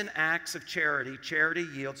 Invest in acts of charity. Charity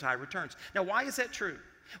yields high returns. Now, why is that true?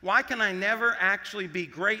 Why can I never actually be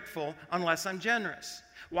grateful unless I'm generous?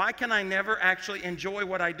 Why can I never actually enjoy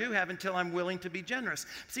what I do have until I'm willing to be generous?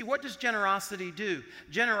 See, what does generosity do?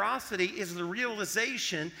 Generosity is the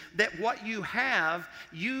realization that what you have,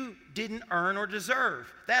 you didn't earn or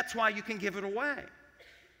deserve. That's why you can give it away.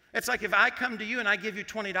 It's like if I come to you and I give you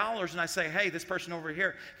 $20 and I say, hey, this person over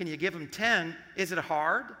here, can you give them 10? Is it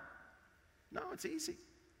hard? No, it's easy.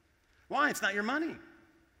 Why? It's not your money.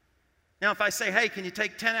 Now, if I say, hey, can you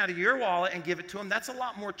take 10 out of your wallet and give it to them, that's a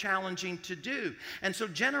lot more challenging to do. And so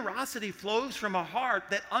generosity flows from a heart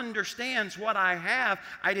that understands what I have,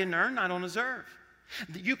 I didn't earn, I don't deserve.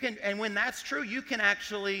 You can, and when that's true, you can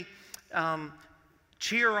actually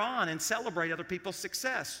cheer on and celebrate other people's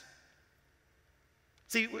success.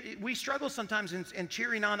 See, we struggle sometimes in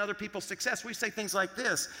cheering on other people's success. We say things like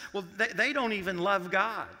this, well, they don't even love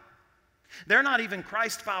God. They're not even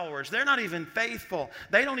Christ followers. They're not even faithful.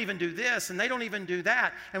 They don't even do this and they don't even do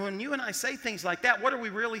that. And when you and I say things like that, what are we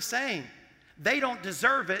really saying? They don't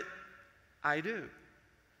deserve it. I do.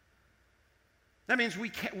 That means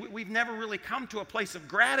we've never really come to a place of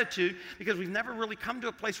gratitude because we've never really come to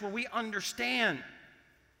a place where we understand,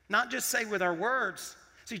 not just say with our words.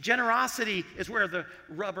 See, generosity is where the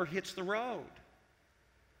rubber hits the road.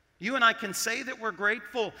 You and I can say that we're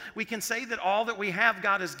grateful. We can say that all that we have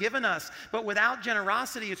God has given us. But without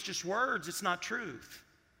generosity, it's just words. It's not truth.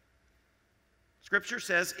 Scripture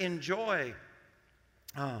says, enjoy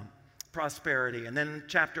prosperity. And then in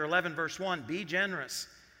chapter 11, verse 1, be generous.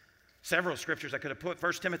 Several scriptures I could have put.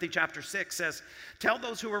 1 Timothy chapter 6 says, tell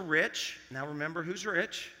those who are rich, now remember who's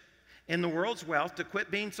rich, in the world's wealth to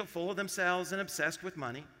quit being so full of themselves and obsessed with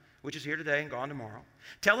money, which is here today and gone tomorrow.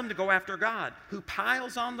 Tell them to go after God, who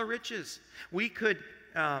piles on the riches we could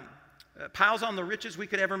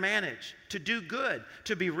ever manage, to do good,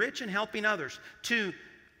 to be rich in helping others, to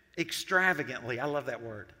extravagantly, I love that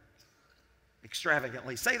word,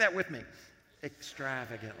 extravagantly. Say that with me,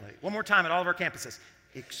 extravagantly. One more time at all of our campuses,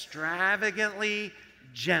 extravagantly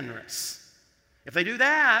generous. If they do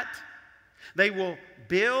that, they will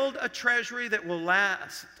build a treasury that will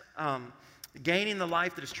last, gaining the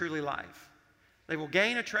life that is truly life. They will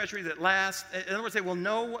gain a treasury that lasts. In other words, they will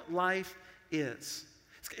know what life is.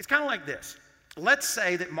 It's kind of like this. Let's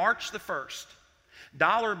say that March the 1st,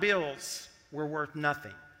 dollar bills were worth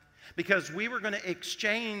nothing because we were going to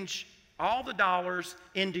exchange all the dollars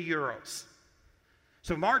into euros.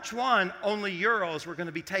 So March 1, only euros were going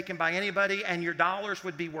to be taken by anybody and your dollars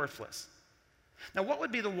would be worthless. Now, what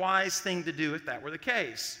would be the wise thing to do if that were the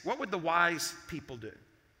case? What would the wise people do?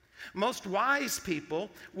 Most wise people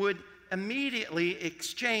would immediately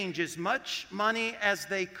exchange as much money as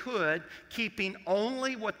they could, keeping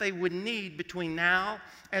only what they would need between now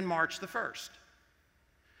and March the 1st.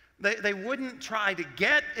 They wouldn't try to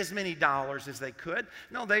get as many dollars as they could.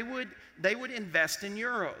 No, they would invest in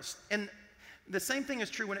euros. And the same thing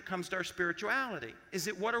is true when it comes to our spirituality. Is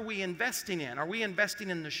it what are we investing in? Are we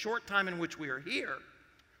investing in the short time in which we are here?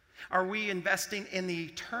 Are we investing in the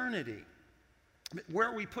eternity? Where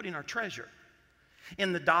are we putting our treasure?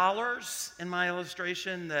 In the dollars, in my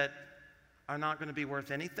illustration, that are not going to be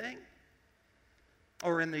worth anything?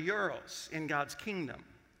 Or in the euros, in God's kingdom,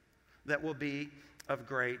 that will be of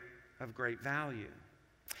great value?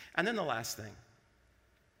 And then the last thing.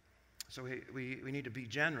 So we need to be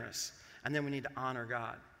generous, and then we need to honor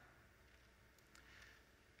God.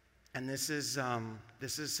 And this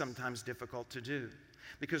is sometimes difficult to do,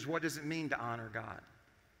 because what does it mean to honor God?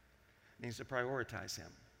 It means to prioritize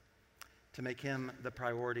Him, to make Him the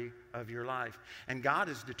priority of your life. And God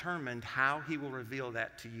has determined how He will reveal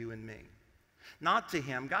that to you and me. Not to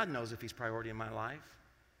Him. God knows if He's priority in my life.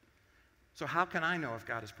 So how can I know if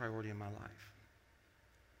God is priority in my life?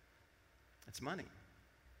 It's money.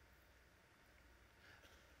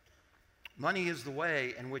 Money is the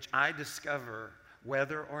way in which I discover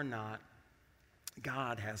whether or not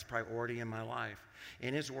God has priority in my life.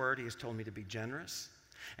 In His Word, He has told me to be generous.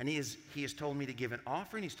 And he has told me to give an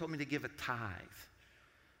offering. He's told me to give a tithe.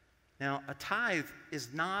 Now, a tithe is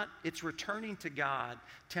not, it's returning to God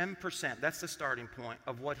 10%. That's the starting point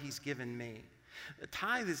of what He's given me. A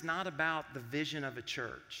tithe is not about the vision of a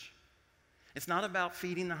church. It's not about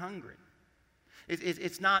feeding the hungry.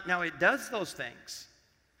 It's not, now it does those things.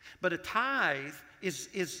 But a tithe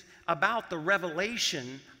is about the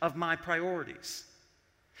revelation of my priorities.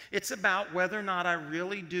 It's about whether or not I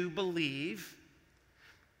really do believe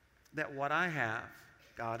that what I have,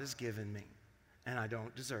 God has given me, and I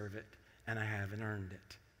don't deserve it, and I haven't earned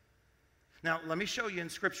it. Now, let me show you in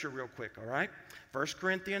Scripture real quick, all right? 1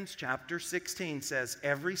 Corinthians chapter 16 says,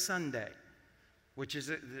 every Sunday,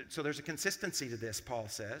 so there's a consistency to this, Paul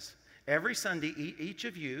says. Every Sunday, each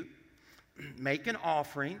of you make an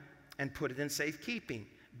offering and put it in safekeeping,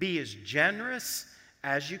 Be as generous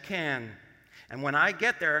as you can. And when I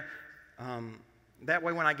get there, that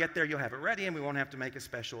way when I get there, you'll have it ready and we won't have to make a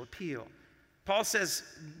special appeal. Paul says,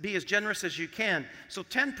 be as generous as you can. So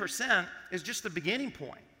 10% is just the beginning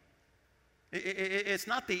point. It's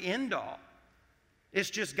not the end all. It's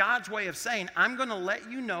just God's way of saying, I'm going to let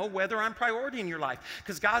you know whether I'm priority in your life.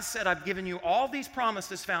 Because God said, I've given you all these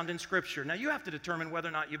promises found in Scripture. Now, you have to determine whether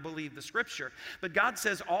or not you believe the Scripture. But God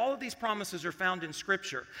says all of these promises are found in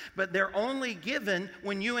Scripture. But they're only given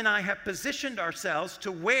when you and I have positioned ourselves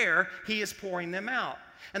to where He is pouring them out.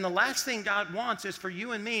 And the last thing God wants is for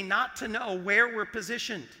you and me not to know where we're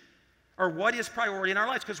positioned or what is priority in our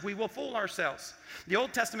lives, because we will fool ourselves. The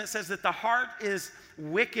Old Testament says that the heart is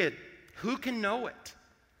wicked. Who can know it?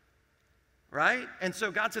 Right? And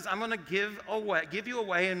so God says, I'm going to give you a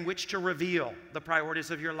way in which to reveal the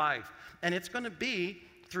priorities of your life. And it's going to be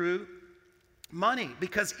through money,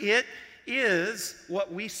 because it is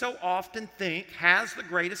what we so often think has the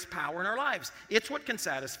greatest power in our lives. It's what can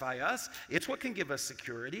satisfy us. It's what can give us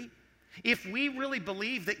security. If we really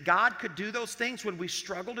believe that God could do those things, would we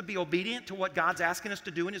struggle to be obedient to what God's asking us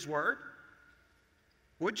to do in His Word?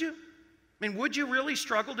 Would you? I mean, would you really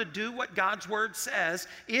struggle to do what God's Word says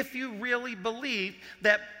if you really believed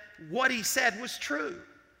that what He said was true?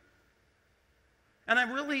 And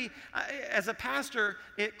as a pastor,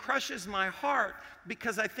 it crushes my heart,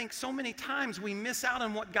 because I think so many times we miss out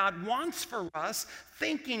on what God wants for us,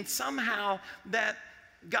 thinking somehow that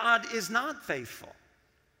God is not faithful.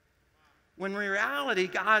 When in reality,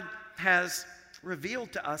 God has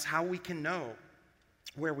revealed to us how we can know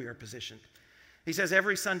where we are positioned. He says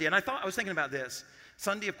every Sunday, and I was thinking about this.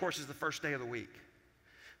 Sunday, of course, is the first day of the week.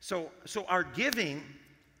 So our giving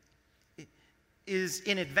is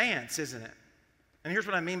in advance, isn't it? And here's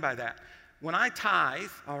what I mean by that. When I tithe,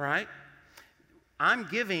 all right, I'm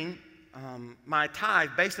giving my tithe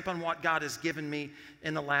based upon what God has given me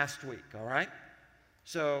in the last week, all right?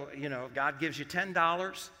 So, God gives you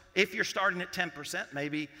 $10. If you're starting at 10%,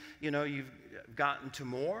 maybe, you've gotten to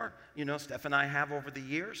more. Steph and I have over the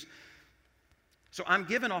years. So I'm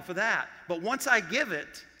giving off of that. But once I give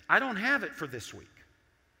it, I don't have it for this week.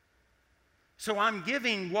 So I'm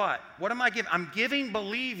giving what? What am I giving? I'm giving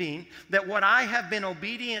believing that what I have been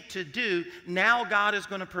obedient to do, now God is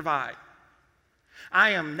going to provide. I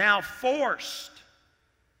am now forced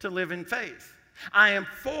to live in faith. I am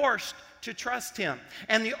forced to trust Him.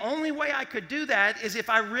 And the only way I could do that is if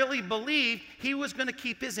I really believed He was going to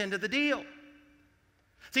keep His end of the deal.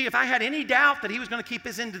 See, if I had any doubt that He was going to keep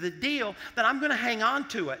His end of the deal, then I'm going to hang on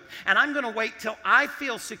to it. And I'm going to wait till I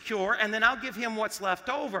feel secure, and then I'll give Him what's left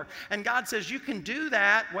over. And God says, you can do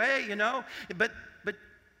that, but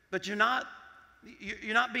you're not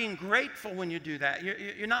being grateful when you do that.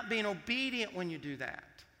 You're not being obedient when you do that.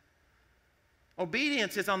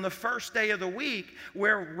 Obedience is on the first day of the week,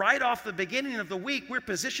 where right off the beginning of the week, we're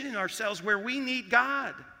positioning ourselves where we need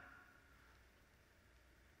God.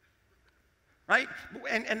 Right?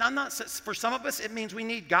 And I'm not, for some of us, it means we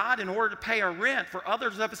need God in order to pay our rent. For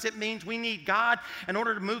others of us, it means we need God in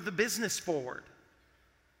order to move the business forward.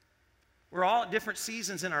 We're all at different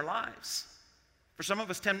seasons in our lives. For some of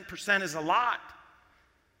us, 10% is a lot.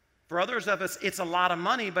 For others of us, it's a lot of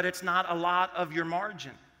money, but it's not a lot of your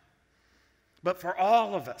margin. But for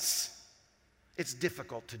all of us, it's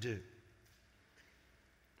difficult to do.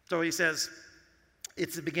 So he says,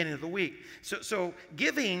 it's the beginning of the week. So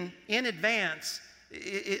giving in advance,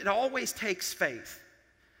 it always takes faith.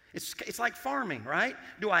 It's like farming, right?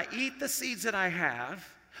 Do I eat the seeds that I have,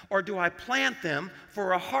 or do I plant them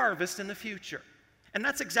for a harvest in the future? And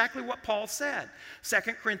that's exactly what Paul said.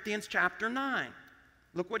 2 Corinthians chapter 9.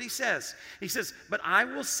 Look what he says. He says, but I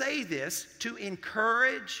will say this to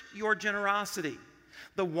encourage your generosity.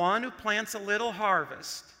 The one who plants a little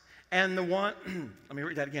harvest, and the one, let me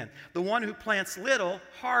read that again. The one who plants little,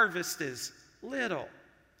 harvests little.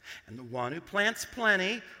 And the one who plants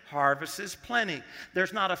plenty, harvests plenty.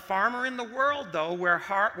 There's not a farmer in the world, though,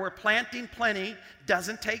 where planting plenty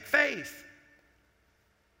doesn't take faith.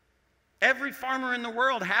 Every farmer in the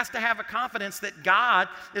world has to have a confidence that God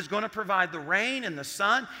is going to provide the rain and the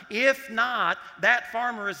sun. If not, that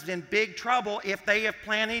farmer is in big trouble if they have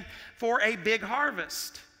planted for a big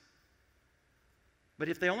harvest. But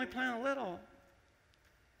if they only plant a little,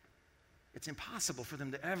 it's impossible for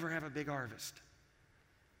them to ever have a big harvest.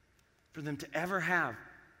 For them to ever have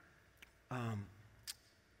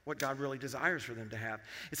what God really desires for them to have.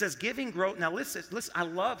 It says giving growth. Now listen, I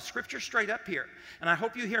love Scripture straight up here, and I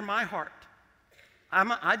hope you hear my heart.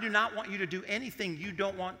 I do not want you to do anything you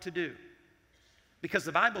don't want to do, because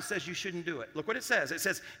the Bible says you shouldn't do it. Look what it says. It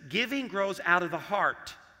says giving grows out of the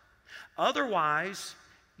heart. Otherwise,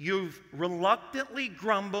 You've reluctantly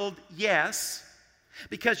grumbled yes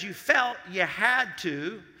because you felt you had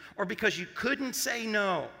to or because you couldn't say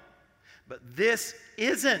no. But this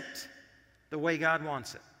isn't the way God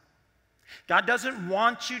wants it. God doesn't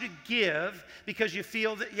want you to give because you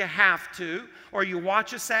feel that you have to, or you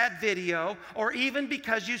watch a sad video, or even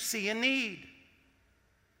because you see a need.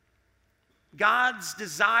 God's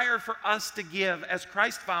desire for us to give as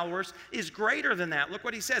Christ followers is greater than that. Look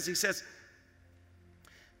what he says. He says,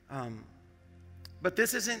 but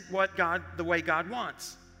this isn't the way God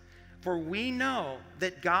wants. For we know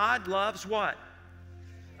that God loves what?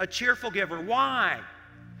 A cheerful giver. Why?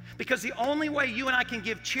 Because the only way you and I can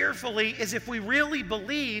give cheerfully is if we really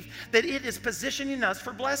believe that it is positioning us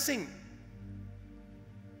for blessing.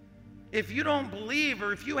 If you don't believe,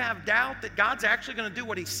 or if you have doubt that God's actually going to do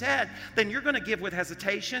what he said, then you're going to give with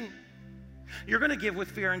hesitation. You're going to give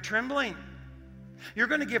with fear and trembling. You're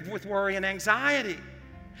going to give with worry and anxiety.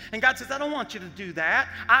 And God says, I don't want you to do that.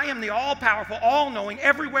 I am the all-powerful, all-knowing,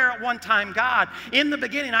 everywhere at one time God. In the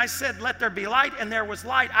beginning, I said, let there be light, and there was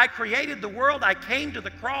light. I created the world. I came to the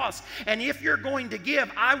cross. And if you're going to give,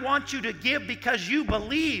 I want you to give because you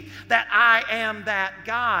believe that I am that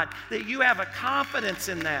God, that you have a confidence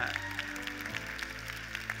in that.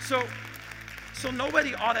 So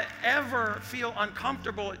nobody ought to ever feel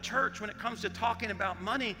uncomfortable at church when it comes to talking about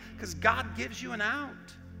money, because God gives you an out.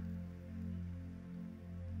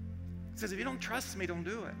 He says, if you don't trust me, don't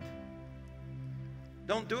do it.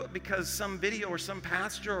 Don't do it because some video or some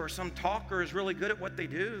pastor or some talker is really good at what they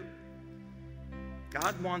do.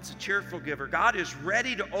 God wants a cheerful giver. God is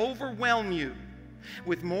ready to overwhelm you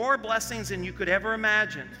with more blessings than you could ever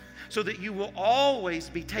imagine, so that you will always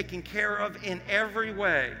be taken care of in every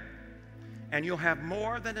way, and you'll have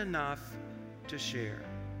more than enough to share.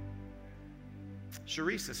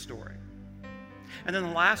 Sharice's story. And then the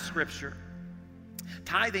last scripture.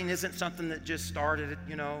 Tithing isn't something that just started,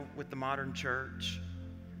 with the modern church.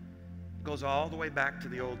 It goes all the way back to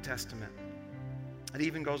the Old Testament. It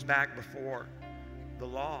even goes back before the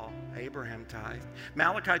law. Abraham tithed.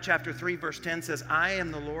 Malachi chapter 3 verse 10 says, I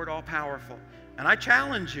am the Lord all-powerful. And I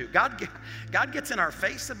challenge you. God gets in our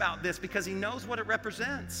face about this because he knows what it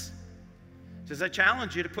represents. He says, I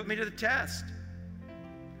challenge you to put me to the test.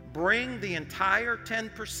 Bring the entire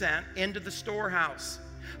 10% into the storehouse,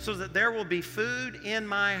 so that there will be food in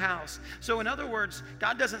my house. So in other words,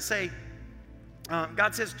 God doesn't say,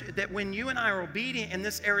 God says that when you and I are obedient in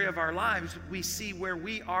this area of our lives, we see where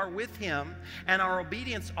we are with him. And our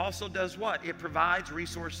obedience also does what? It provides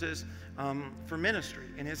resources for ministry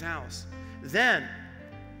in his house. Then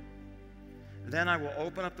I will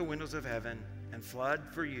open up the windows of heaven and flood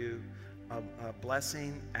for you a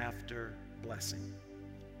blessing after blessing.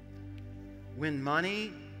 When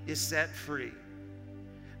money is set free,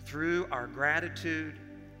 through our gratitude,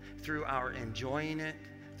 through our enjoying it,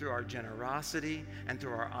 through our generosity, and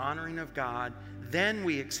through our honoring of God, then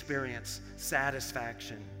we experience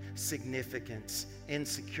satisfaction, significance,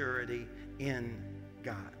 insecurity in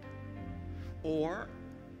God. Or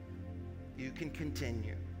you can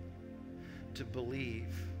continue to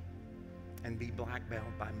believe and be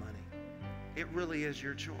blackmailed by money. It really is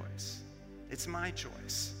your choice. It's my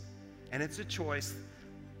choice. And it's a choice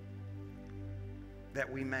that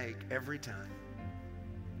we make every time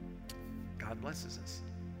God blesses us,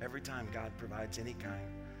 every time God provides any kind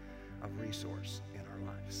of resource in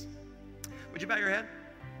our lives. Would you bow your head?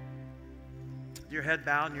 Your head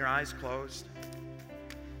bowed and your eyes closed.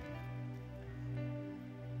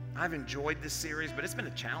 I've enjoyed this series, but it's been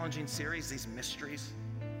a challenging series, these mysteries.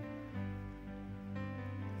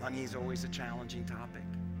 Money is always a challenging topic.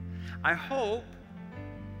 I hope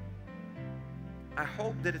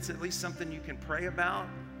that it's at least something you can pray about.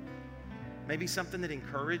 Maybe something that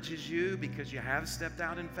encourages you because you have stepped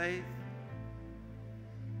out in faith.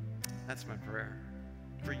 That's my prayer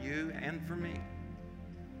for you and for me,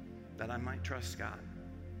 that I might trust God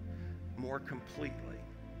more completely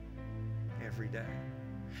every day,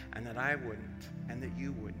 and that I wouldn't, and that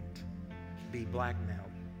you wouldn't be blackmailed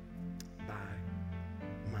by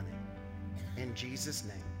money. In Jesus'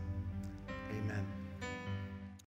 name.